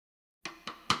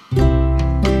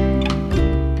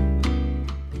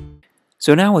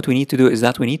So now what we need to do is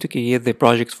that we need to create the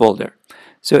project folder.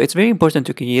 So it's very important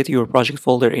to create your project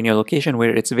folder in your location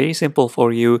where it's very simple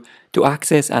for you to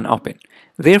access and open.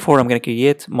 Therefore, I'm going to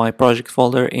create my project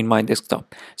folder in my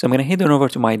desktop. So I'm going to head on over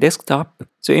to my desktop.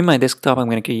 So in my desktop, I'm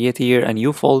going to create here a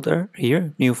new folder,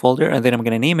 and then I'm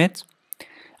going to name it.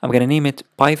 I'm going to name it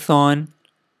Python.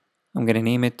 I'm going to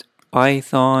name it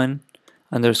Python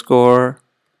underscore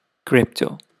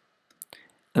crypto.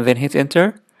 And then hit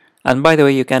enter. And by the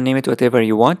way, you can name it whatever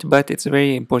you want, but it's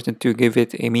very important to give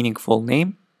it a meaningful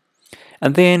name.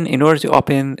 And then in order to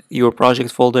open your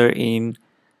project folder in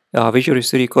Visual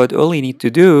Studio Code, all you need to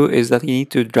do is that you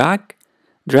need to drag,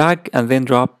 and then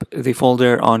drop the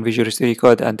folder on Visual Studio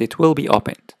Code, and it will be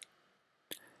opened.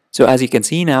 So as you can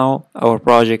see now, our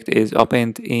project is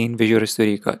opened in Visual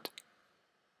Studio Code.